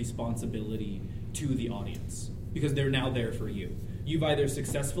least responsibility to the audience, because they're now there for you. You've either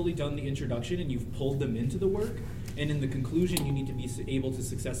successfully done the introduction and you've pulled them into the work, and in the conclusion you need to be able to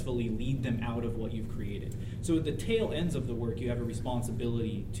successfully lead them out of what you've created. So at the tail ends of the work, you have a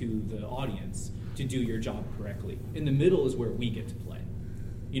responsibility to the audience to do your job correctly. In the middle is where we get to play.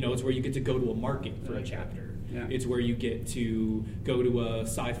 It's where you get to go to a market for a chapter. Yeah. It's where you get to go to a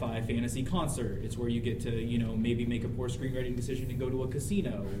sci-fi fantasy concert. It's where you get to, maybe make a poor screenwriting decision and go to a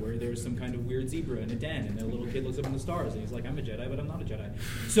casino where there's some kind of weird zebra in a den, and the little kid looks up in the stars and he's like, I'm a Jedi, but I'm not a Jedi.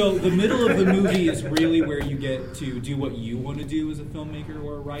 So the middle of the movie is really where you get to do what you want to do as a filmmaker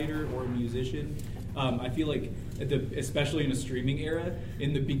or a writer or a musician. I feel like, especially in a streaming era,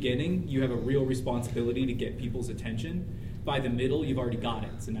 in the beginning, you have a real responsibility to get people's attention. By the middle, you've already got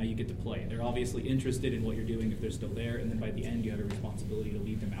it, so now you get to play. They're obviously interested in what you're doing if they're still there, and then by the end, you have a responsibility to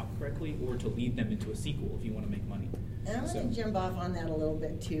lead them out correctly or to lead them into a sequel if you want to make money. And I'm going to jump off on that a little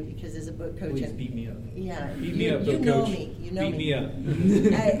bit, too, because as a book coach... Please beat me up. Yeah. Beat me up, book know coach. Me. You know beat me.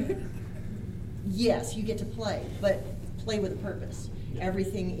 Up. Yes, you get to play, but play with a purpose.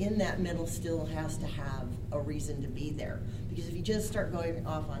 Everything in that middle still has to have a reason to be there. Because if you just start going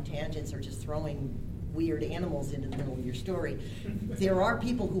off on tangents or just throwing weird animals into the middle of your story, there are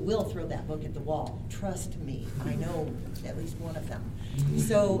people who will throw that book at the wall. Trust me, I know at least one of them.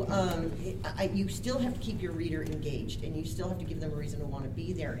 So you still have to keep your reader engaged, and you still have to give them a reason to want to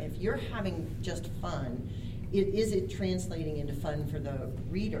be there. And if you're having just fun, is it translating into fun for the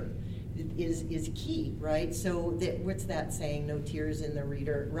reader? Is key, right? So what's that saying? No tears in the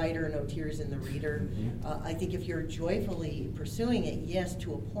writer, no tears in the reader. I think if you're joyfully pursuing it, yes,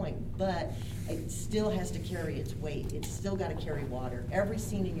 to a point, but it still has to carry its weight. It's still got to carry water. Every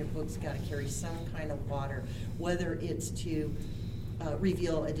scene in your book's got to carry some kind of water, whether it's to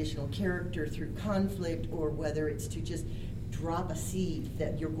reveal additional character through conflict, or whether it's to just drop a seed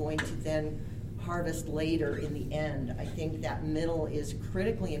that you're going to then harvest later in the end. I think that middle is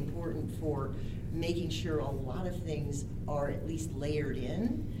critically important for making sure a lot of things are at least layered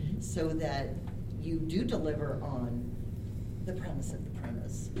in, so that you do deliver on the premise of the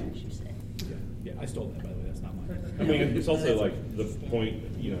premise, as you say. Yeah, I stole that, by the way. That's not mine. I mean, it's also like the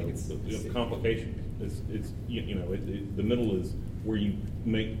point, the complication. It's the middle is where you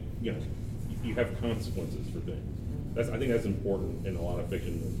make, you have consequences for things. I think that's important in a lot of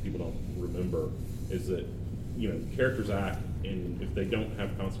fiction that people don't remember, is that, characters act, and if they don't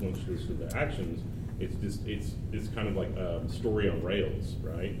have consequences for their actions, it's kind of like a story on rails,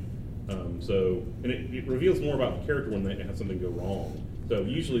 right? So, and it reveals more about the character when they have something go wrong. So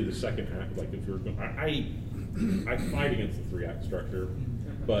usually the second act, like if you're, I fight against the 3-act structure,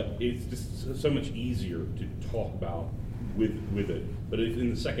 but it's just so much easier to talk about with it. But if in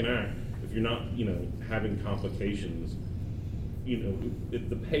the second act, if you're not, having complications,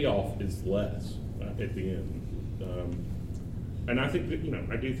 the payoff is less at the end. And I think that,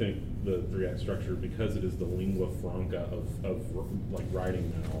 I do think the 3-act structure, because it is the lingua franca of like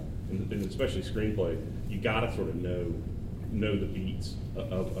writing now, and especially screenplay, you gotta sort of know the beats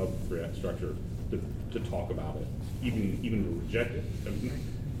of the 3-act structure to talk about it, even to reject it.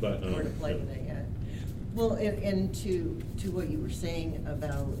 But or to play with it, yeah. Well, and to what you were saying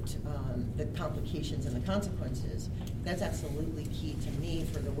about the complications and the consequences, that's absolutely key to me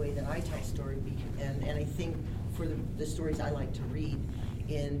for the way that I tell story, and I think for the stories I like to read.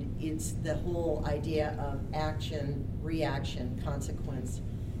 And it's the whole idea of action, reaction, consequence,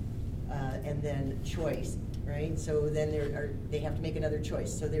 and then choice, right? So then they have to make another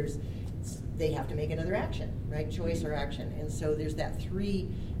choice. So they have to make another action, right? Choice or action. And so there's that 3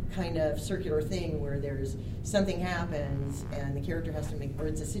 kind of circular thing where there's something happens and the character has to make, or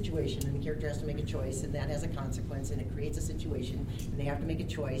it's a situation and the character has to make a choice, and that has a consequence, and it creates a situation, and they have to make a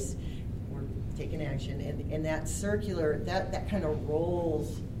choice or take an action, and that circular, that kind of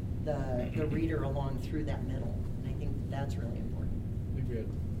rolls the reader along through that middle, and I think that's really important. I think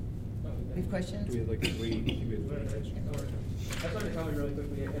we have questions? Do we have like 3? I just wanted to comment really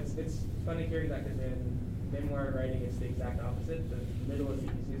quickly. It's funny hearing that, because in memoir writing, it's the exact opposite. The middle is the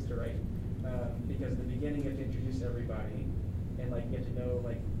easiest to write, because the beginning you have to introduce everybody and like get to know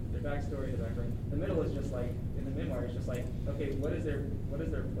like their backstory, their background. The middle is just like, in the memoir, it's just like, okay, what is their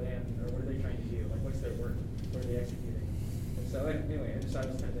plan, or what are they trying to do? Like, what's their work? What are they executing? And so anyway, I just thought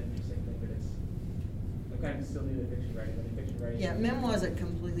it was kind of an interesting thing, but I'm kind of still new to fiction writing, but in fiction writing. Yeah, memoir is a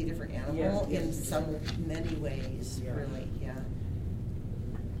completely different animal in many ways, Yeah. really. Yeah.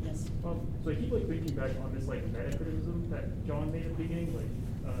 Yes. So I keep thinking back on this meta criticism that John made at the beginning,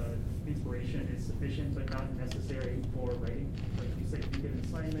 inspiration is sufficient but not necessary for writing. Like you say, you get an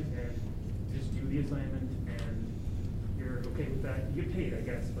assignment and just do the assignment and you're okay with that. You get paid, I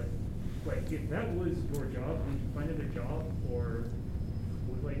guess, but if that was your job, would you find it a job, or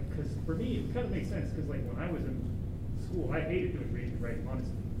because for me it kind of makes sense, because when I was in school, I hated doing reading and writing,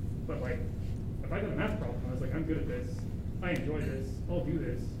 honestly. But if I got a math problem, I was like, I'm good at this. I enjoy this, I'll do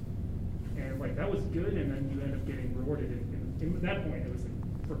this, and that was good, and then you end up getting rewarded. In that point, it was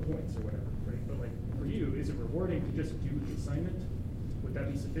for points or whatever, right? But for you, is it rewarding to just do the assignment? Would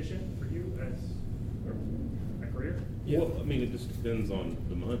that be sufficient for you as a career? Yeah. Well, I mean, it just depends on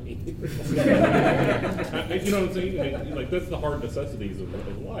the money. You know what I'm saying? That's the hard necessities of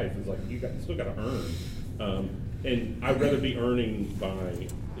life. Is you still got to earn, and I'd rather be earning by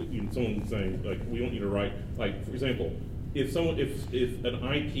someone saying we want you to write, for example. If an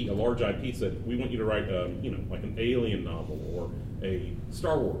IP, a large IP, said we want you to write, an alien novel or a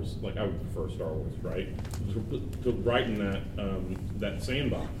Star Wars, I would prefer Star Wars, right? To write in that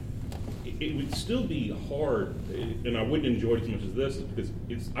sandbox, it would still be hard, and I wouldn't enjoy it as much as this because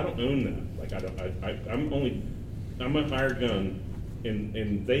I don't own that. I'm a hired gun,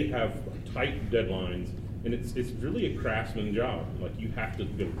 and they have tight deadlines, and it's really a craftsman job. You have to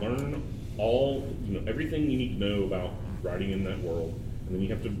learn everything you need to know about writing in that world, and then you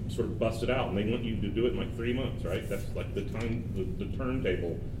have to sort of bust it out, and they want you to do it in 3 months, right? That's the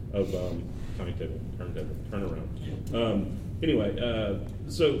turntable of turnaround. Anyway,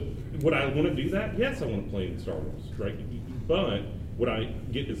 so would I want to do that? Yes, I want to play in Star Wars, right? But would I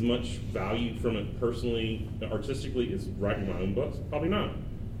get as much value from it personally, artistically, as writing my own books? Probably not.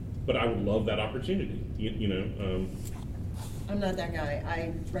 But I would love that opportunity, I'm not that guy.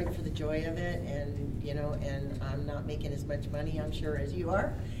 I write for the joy of it, and I'm not making as much money, I'm sure, as you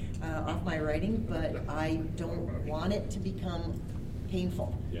are off my writing, but I don't want it to become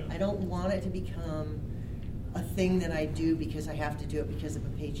painful. Yeah. I don't want it to become a thing that I do because I have to do it because of a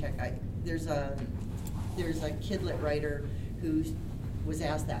paycheck. There's a kidlit writer who was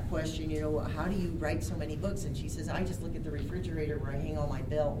asked that question, how do you write so many books? And she says, I just look at the refrigerator where I hang all my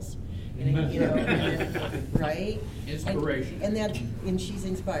bills. Right? Inspiration. And she's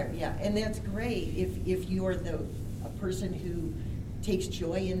inspired, yeah. And that's great if you're a person who takes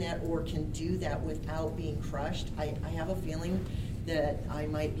joy in that or can do that without being crushed. I have a feeling that I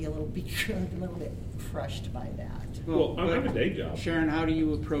might be a little bit crushed by that. Well, I have a day job. Sharon, how do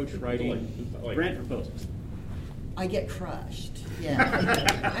you approach writing grant proposals? I get crushed. Yeah.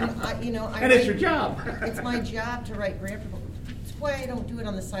 And it's your job. It's my job to write grant proposals. That's why I don't do it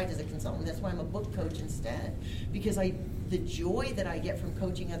on the side as a consultant. That's why I'm a book coach instead. Because the joy that I get from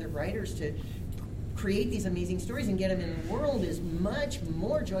coaching other writers to create these amazing stories and get them in the world is much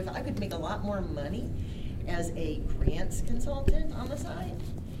more joyful. I could make a lot more money as a grants consultant on the side,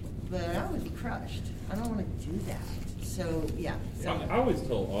 but I would be crushed. I don't want to do that. So, yeah. I always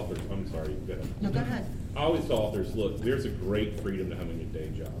tell authors, I'm sorry, go ahead. No, go ahead. I always tell authors, look, there's a great freedom to having a day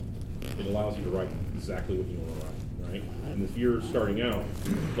job. It allows you to write exactly what you want to write, right? And if you're starting out,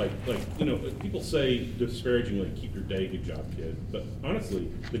 people say disparagingly, keep your day job, kid. But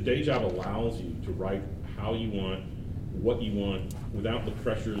honestly, the day job allows you to write how you want, what you want, without the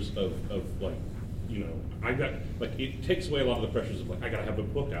pressures of it takes away a lot of the pressures of I gotta have a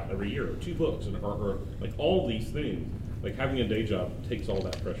book out every year, or 2 books, or all these things. Like having a day job takes all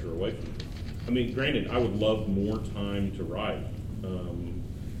that pressure away from you. I mean, granted, I would love more time to write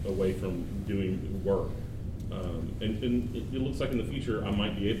away from doing work. And it looks like in the future I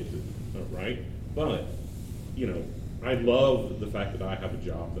might be able to, right? But, I love the fact that I have a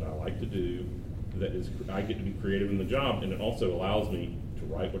job that I like to do, I get to be creative in the job, and it also allows me to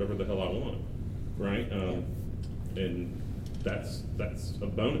write whatever the hell I want, right? And that's a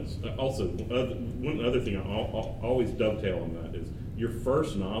bonus. Also, one other thing I'll always dovetail on that is your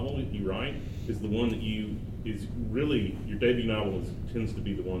first novel that you write is the one that is really your debut novel tends to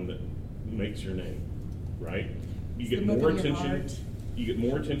be the one that makes your name, right? You get more attention. You get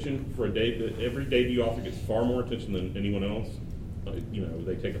more attention for every debut author gets far more attention than anyone else.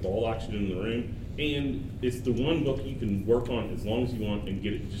 They take up all oxygen in the room, and it's the one book you can work on as long as you want and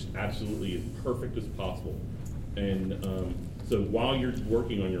get it just absolutely as perfect as possible. And so while you're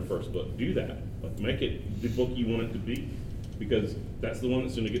working on your first book, do that. Make it the book you want it to be, because that's the one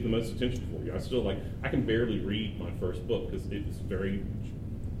that's going to get the most attention for you. I can barely read my first book because it was very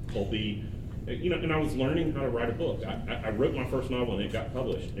pulpy. And I was learning how to write a book. I wrote my first novel and it got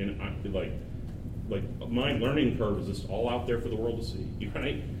published, and my learning curve is just all out there for the world to see,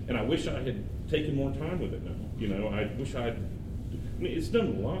 right? And I wish I had taken more time with it now. I wish it's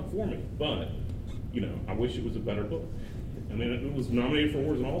done a lot for me, but I wish it was a better book. I mean, it was nominated for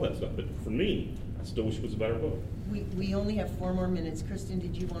awards and all that stuff, but for me, I still wish it was a better book. We only have 4 more minutes. Kristen,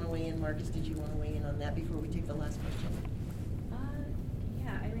 did you want to weigh in? Marcus, did you want to weigh in on that before we take the last question?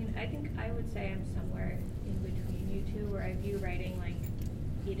 Yeah, I mean, I think I would say I'm somewhere in between you two, where I view writing like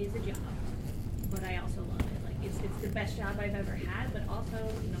it is a job, but I also love it. Like it's the best job I've ever had, but also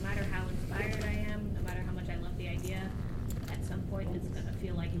no matter how inspired I am, no matter how much I love the idea, at some point it's gonna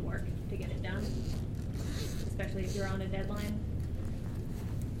feel like work to get it done, especially if you're on a deadline.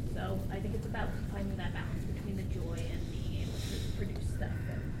 So I think it's about finding that balance between the joy and being able to produce stuff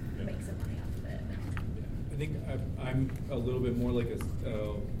that makes some money off of it. I think I'm a little bit more like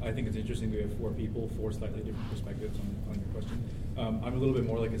I think it's interesting we have 4 people, 4 slightly different perspectives on your question. I'm a little bit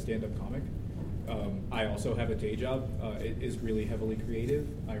more like a stand-up comic. I also have a day job. It is really heavily creative.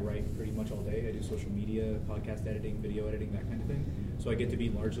 I write pretty much all day. I do social media, podcast editing, video editing, that kind of thing. So I get to be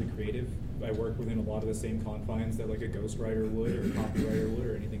largely creative. I work within a lot of the same confines that like a ghostwriter would or a copywriter would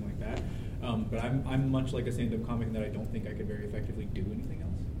or anything like that. But I'm much like a stand-up comic in that I don't think I could very effectively do anything else.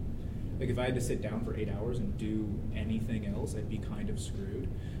 Like if I had to sit down for 8 hours and do anything else, I'd be kind of screwed.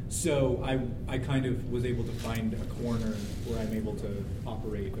 So I kind of was able to find a corner where I'm able to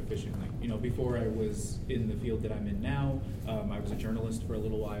operate efficiently. Before I was in the field that I'm in now, I was a journalist for a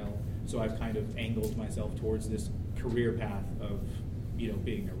little while. So I've kind of angled myself towards this career path of,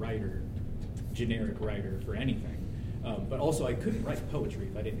 being a writer, generic writer for anything. But also I couldn't write poetry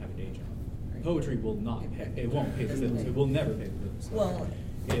if I didn't have a day job. Poetry will not pay, it won't pay the bills. It will never pay the bills. Well,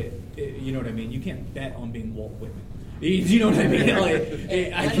 you know what I mean? You can't bet on being Walt Whitman. You know what I mean?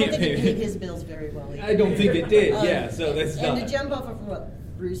 I don't think it paid his bills very well either. I don't think it did, yeah. So that's and to jump off of what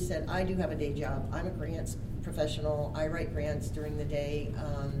Bruce said, I do have a day job. I'm a grants professional. I write grants during the day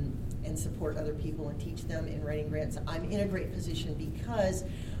and support other people and teach them in writing grants. I'm in a great position because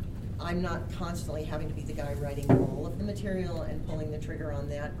I'm not constantly having to be the guy writing all of the material and pulling the trigger on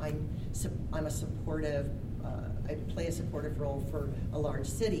that. I'm a supportive I play a supportive role for a large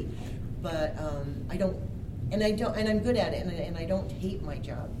city, but I don't, and I'm good at it, and I don't hate my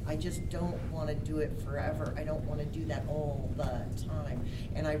job. I just don't want to do it forever. I don't want to do that all the time.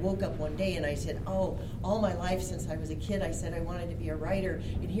 And I woke up one day and I said, oh, all my life since I was a kid, I said I wanted to be a writer,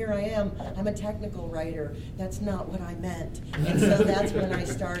 and here I am. I'm a technical writer. That's not what I meant. And so that's when I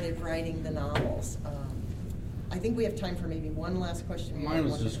started writing the novels. I think we have time for maybe one last question. Mine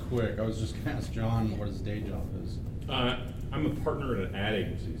was just quick. I was just going to ask John what his day job is. I'm a partner at an ad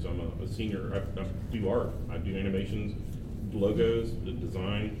agency, so I'm a senior. I do art. I do animations, logos,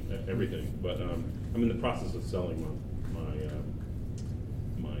 design, everything. But I'm in the process of selling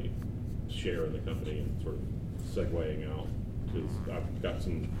my share in the company and sort of segueing out, because I've got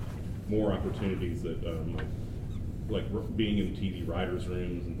some more opportunities that like being in TV writers'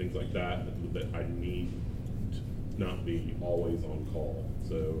 rooms and things like that I need to not be always on call.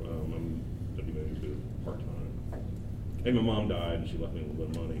 So I'm moving to part-time. And my mom died, and she left me a little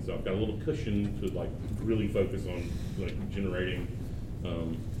bit of money, so I've got a little cushion to like really focus on like generating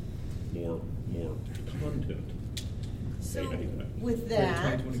more content. So with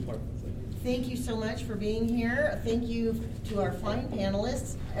that, thank you so much for being here. Thank you to our fine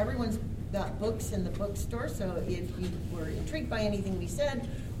panelists. Everyone's got books in the bookstore, so if you were intrigued by anything we said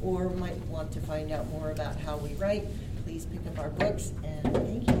or might want to find out more about how we write, please pick up our books, and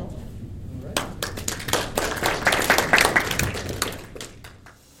thank you all.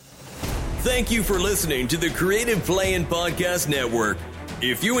 Thank you for listening to the Creative Play-In Podcast Network.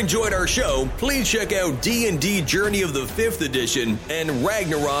 If you enjoyed our show, please check out D&D Journey of the 5th Edition and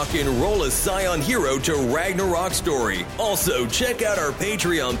Ragnarok Enroll a Scion Hero to Ragnarok Story. Also, check out our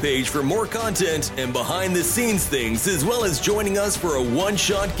Patreon page for more content and behind-the-scenes things, as well as joining us for a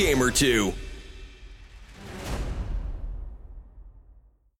one-shot game or two.